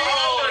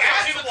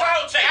She was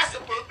cloud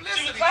chasing.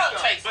 She was cloud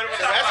chasing. But it was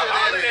That's talking about what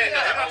all it of is. that.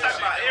 It's not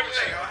talking about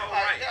everything. The whole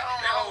right.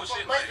 That whole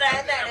shit. But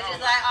same thing, it's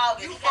just like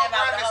August. You He fuck came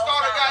out around with and the whole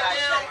start a song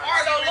goddamn about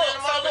argument in the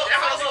motherfucker. That's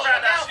how she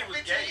found out she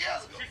was 15 gay.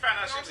 years ago. She found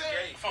out she was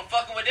gay. From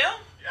fucking with them?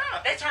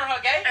 Yeah. They turned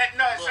her gay?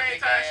 No, at the same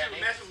time she was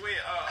messing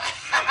with at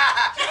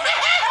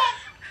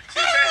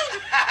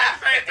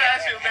the same time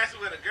she was messing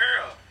with a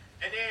girl.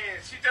 And then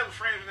she told her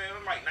friends, it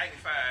was like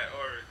 95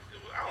 or it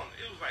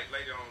was like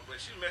later on, but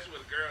she was messing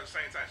with a girl at the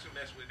same time she was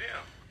messing with them.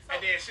 And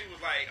then she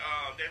was like,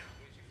 that's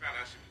when she found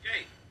out she was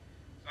gay.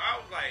 So I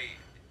was like,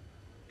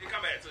 it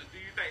come back to, do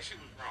you think she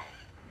was wrong?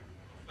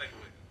 Like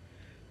with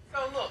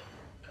So look.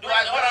 Do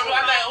I think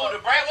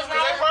the Brad was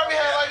wrong? They probably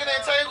had like an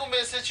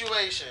entanglement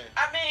situation.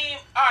 I mean,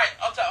 alright,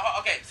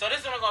 okay, so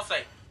this is what I'm gonna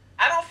say.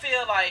 I don't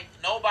feel like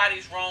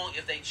nobody's wrong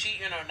if they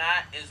cheating or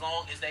not, as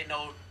long as they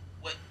know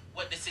what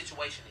the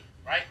situation is,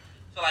 right?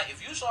 So like,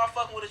 if you start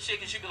fucking with a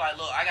chick and she be like,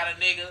 look, I got a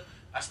nigga,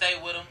 I stay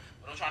with him,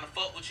 but I'm trying to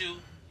fuck with you,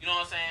 you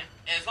know what I'm saying?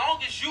 As long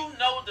as you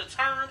know the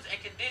terms and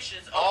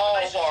conditions of the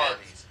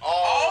relationship,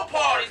 all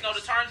parties know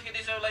the terms and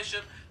conditions of the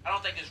relationship, I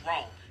don't think it's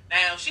wrong.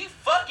 Now, if she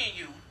fucking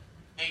you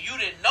and you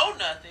didn't know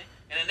nothing,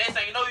 and the next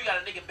thing you know, you got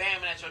a nigga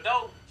bamming at your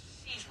door,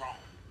 she's wrong.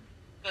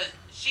 Because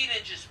she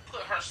didn't just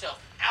put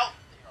herself out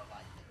there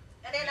like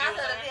that. And then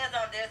also depends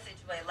on their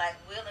situation. Like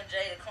Will and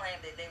Jada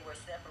claimed that they were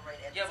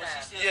separated at the Yeah, but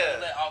time. she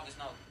still let August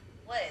know.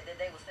 What? That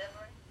they were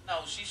separated?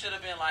 No, she should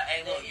have been like,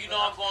 hey, look, you know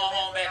I'm going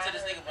home back to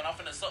this nigga, but I'm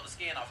finna suck the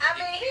skin off his I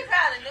mean, he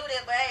probably knew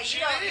that, but hey, you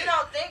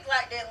don't think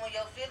like that when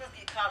your feelings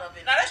get caught up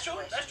in No, the that's true.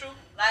 situation. That's true.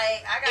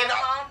 Like, I got a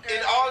homegirl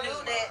in that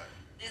August knew that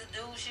this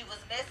dude she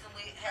was messing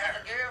with has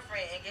a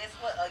girlfriend, and guess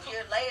what? A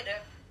year later,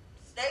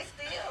 they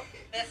still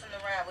messing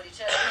around with each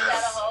other. He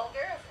got a whole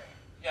girlfriend.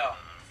 Yeah.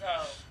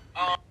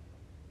 So,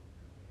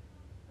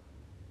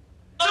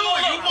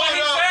 What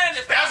he's saying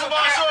is That's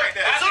about short.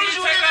 As soon as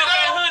you take off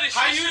that hoodie,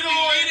 how you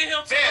doing? Leading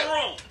him to the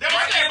room.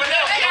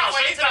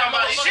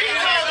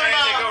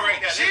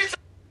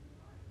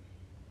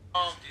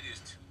 It is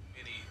too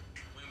many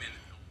women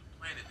on the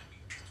planet to be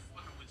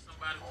fucking with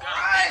somebody who got a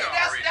nigga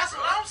already, That's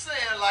bro. what I'm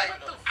saying. Like,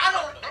 I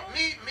don't,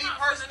 me I'm not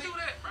personally, finna do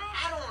that, bro.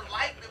 I don't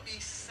like to be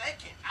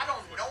second. I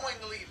don't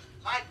knowingly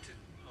like to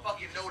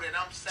fucking know that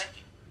I'm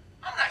second.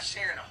 I'm not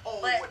sharing a hole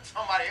But- with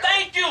somebody else.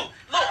 Thank you.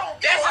 Look,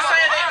 that's the I'm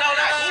saying that. not-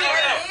 No.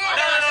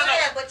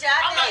 but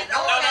y'all didn't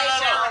know they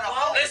sharing a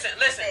hole. Listen.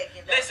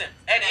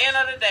 At the end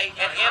of the day,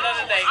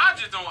 I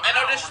just don't. and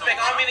no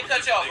disrespect, I don't mean to cut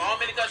you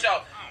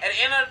off. At the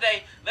end of the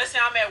day, let's say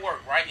I'm at work,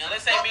 right? And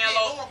let's say me and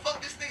Lo.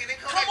 Fuck this nigga, then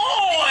come Come back.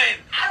 on.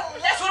 I don't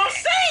That's what I'm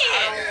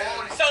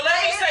saying. So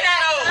let me say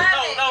no.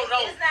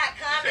 It's not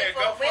common said for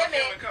go fuck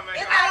women. him and come back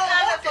It's out.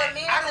 not common for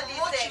men I to don't be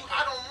want you. second. I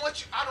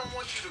don't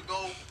want you to go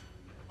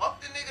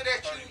fuck the nigga that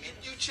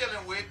you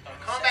chilling with.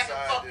 Come back and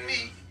fuck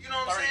me. You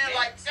know what I'm saying?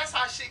 Like, that's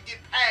how shit get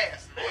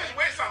passed. Who's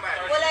with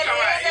somebody? Well, at the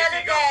end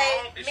of the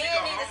day, Is she men go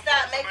need to home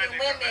stop with making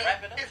somebody women.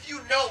 that come back? If you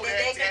know That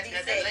they that can be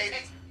that safe.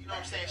 lady, you know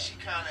what I'm saying?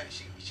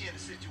 She in a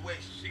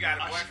situation. She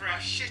got a A boyfriend?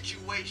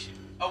 situation.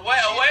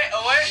 Away.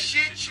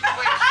 Situation.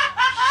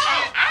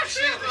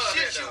 She's in a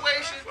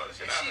situation,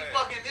 and she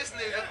fucking this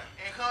nigga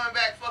and coming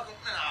back fucking.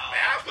 Man,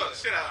 I fuck the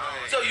shit out of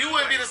her. So you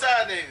wouldn't be the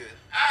side nigga.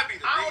 I'd be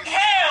the biggest.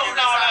 Hell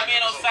no, I'm not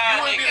being no side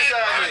You wouldn't be the nigga.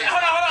 side nigga.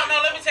 Hold on. No,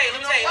 let me tell you.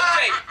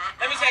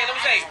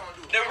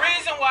 The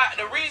reason why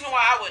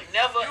I would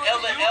never You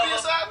be a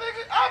side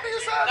nigga? I'll be a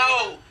side nigga.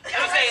 No. Let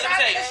me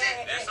tell you.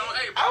 That's on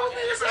A, bro. I would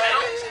be a side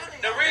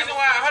nigga. The reason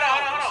why hold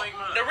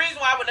on. The reason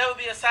why I would never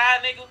be a side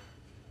nigga,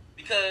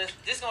 because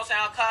this gonna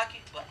sound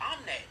cocky, but I'm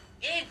that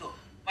nigga.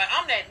 Like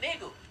I'm that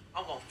nigga.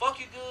 I'm gonna fuck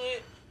you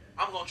good.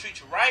 I'm gonna treat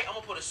you right. I'm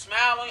gonna put a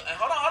smile on you. And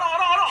hold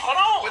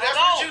on. But that's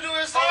what you do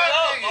inside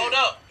nigga. Hold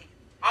up.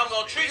 I'm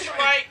gonna treat you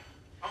right.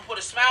 I'm gonna put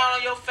a smile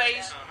on your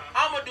face.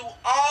 I'm gonna do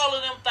all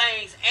of them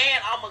things, and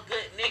I'm a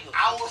good nigga.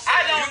 I will say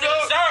I don't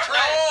deserve.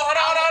 Hold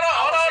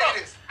on.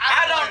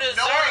 I don't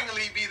deserve.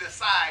 Knowingly be the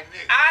side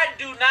nigga. I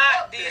do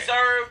not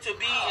deserve to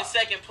be in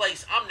second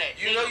place. I'm that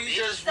You nigga. know you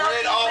bitch. just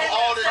read off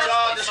all the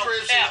job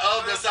description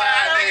of the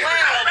side nigga.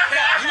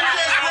 You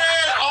just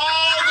read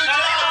all the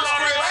job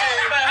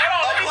description.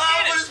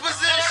 Apply for this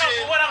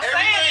position. What I'm saying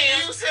Everything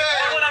is, you said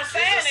what I'm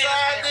saying is a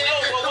side is, nigga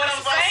no, but what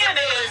I'm saying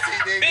is,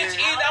 responsibility, bitch,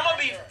 nigga. either I'm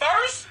gonna be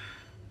first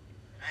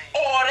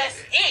or that's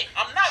it.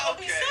 I'm not gonna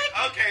be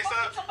second. Okay, so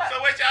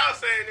what y'all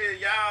saying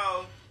is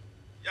y'all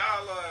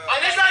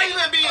And it's not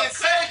even being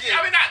second.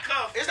 I mean, not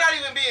cuffed. It's not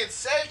even being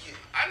second.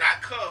 I'm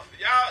not cuffed.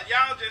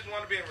 Y'all just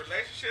want to be in a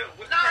relationship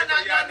with the No,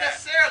 person, y'all not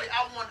necessarily.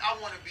 I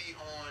want to be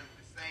on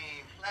the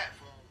same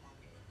platform.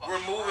 We're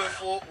moving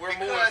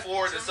moving Because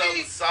forward to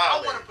me, something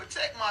I solid. want to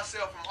protect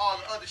myself from all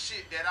the other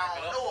shit that I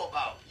don't know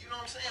about. You know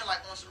what I'm saying?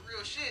 Like on some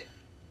real shit.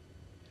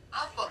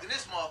 I'm fucking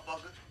this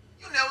motherfucker.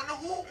 You never know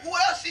who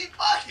else she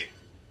fucking.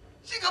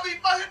 She gonna be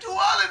fucking two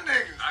other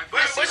niggas.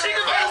 But she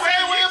can feel the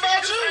same way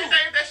about you.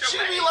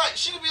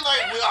 She could be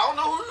like, well, I don't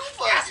know who you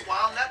That's fucking. why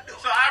I'm not doing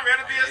So I'd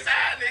rather be a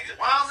side nigga.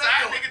 Why I'm not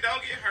Side doing nigga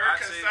don't get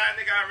hurt because side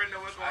nigga already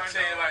know what's going I on.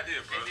 tell you like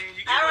this, bro. And then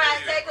you get All right,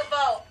 ready to- take a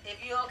vote. If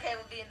you okay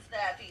with being the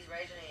side piece,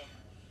 raise your hand.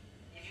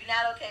 If you're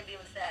not okay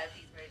being the side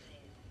piece, raise your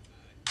hand.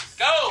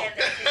 Go. And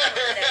that's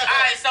it.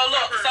 Alright,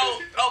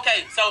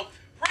 so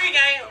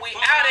pregame, we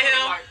out of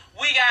here.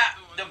 We got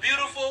the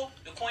beautiful,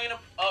 the queen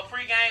of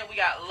pregame. We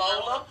got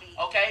Lola,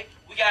 okay?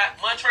 We got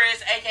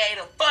Montrez, aka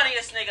the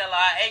funniest nigga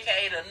alive,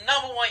 aka the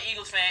 #1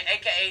 Eagles fan,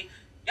 aka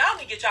y'all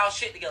need to get y'all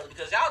shit together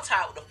because y'all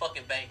tied with the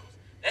fucking Bengals.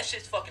 That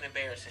shit's fucking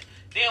embarrassing.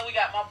 Then we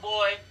got my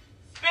boy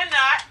Spin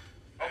Knot,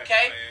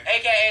 okay?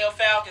 Aka a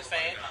Falcons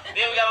fan.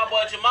 Then we got my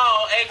boy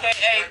Jamal,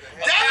 aka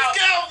Dallas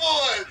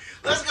Cowboys.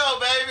 Let's go,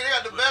 baby. They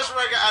got the best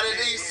record out of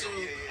these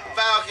two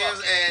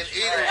Falcons and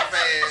Eagles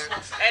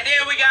fans. And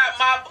then we got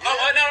my no,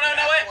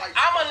 wait.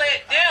 I'ma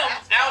let them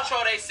outro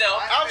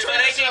themselves so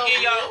they can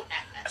get y'all.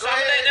 So I'm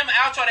gonna let them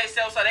outro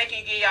themselves so they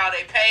can get y'all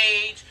their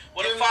page,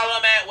 where to follow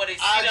them at, where they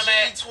see them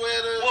at. IG,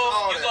 Twitter, Wolf,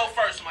 all you that. go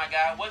first, my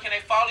guy. Where can they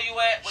follow you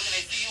at? Where can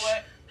they see you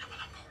at?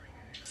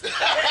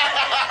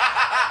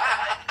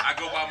 I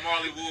go by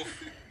Marley Wolf.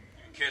 You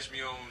can catch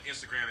me on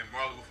Instagram at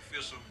Marley Wolf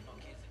Official.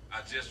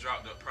 I just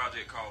dropped a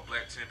project called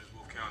Black Tempest,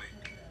 Wolf County.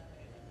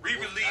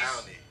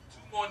 Re-release 2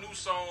 more new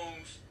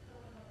songs.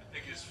 I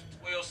think it's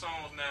 12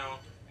 songs now.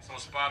 It's on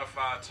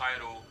Spotify,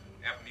 Tidal,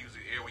 Apple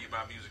Music, everywhere you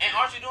buy music. And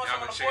aren't you doing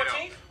Y'all something go on the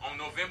check it 14th? out. On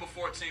November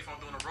 14th, I'm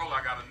doing a roll.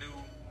 I got a new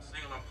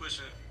single I'm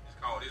pushing. It's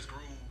called This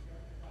Groove.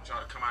 I want y'all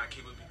to come out and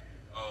keep with me.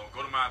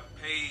 Go to my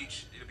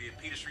page. It'll be at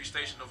Peter Street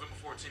Station, November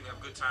 14th. We have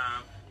a good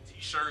time.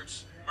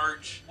 T-shirts,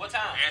 merch. What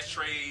time?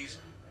 Ashtrays.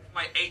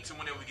 Like 8 to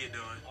whenever we get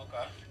done.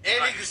 Okay. And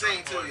he can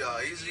sing too,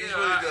 y'all. He's a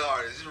really good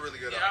artist. He's a really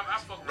good Yeah,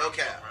 artist. I fuck around. No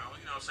cap.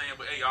 You know what I'm saying?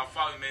 But hey, y'all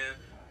follow me, man.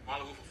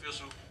 Marley Wolf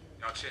Official.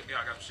 Y'all check me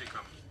out. I got some shit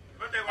coming.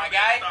 But they My want to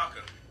be guy? a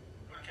stalker.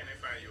 Where can they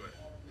find you at?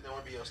 You don't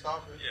want to be your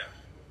stalker? Yeah.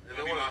 You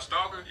want to be my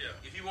stalker?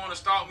 Yeah. If you want to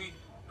stalk me,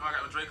 you know I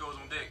got the Dracos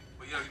on deck.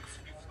 But yeah, you can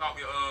stalk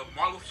me.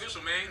 Marley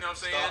Official, man. You know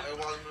what I'm saying?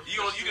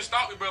 You can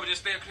stalk me, bro, but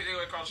just stay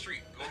across the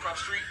street. Go across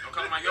the street. Don't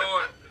come to my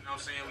yard. You know what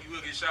I'm saying? You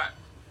will get shot.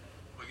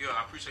 But yeah,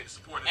 I appreciate the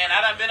support. And I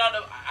done been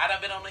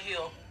on the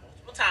hill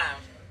multiple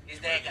times.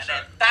 Is that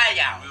thigh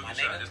out, my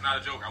nigga? It's not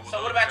a joke.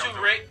 So what about you,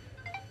 Rick?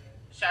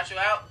 Shout you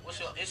out. What's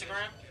your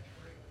Instagram?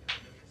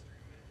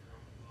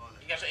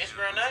 You got your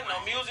Instagram? Nothing?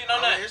 No music? No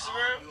nothing?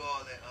 Instagram?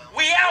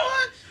 We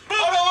out.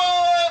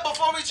 Hold on.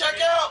 Before we check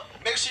out,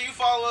 make sure you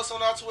follow us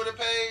on our Twitter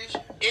page,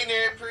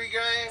 Ignorant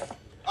Pregame.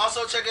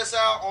 Also check us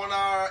out on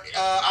our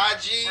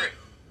IG,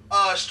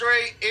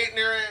 Straight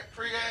Ignorant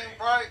Pregame,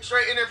 right?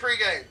 Straight Ignorant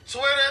Pregame.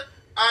 Twitter,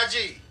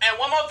 IG. And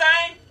one more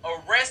thing,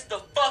 arrest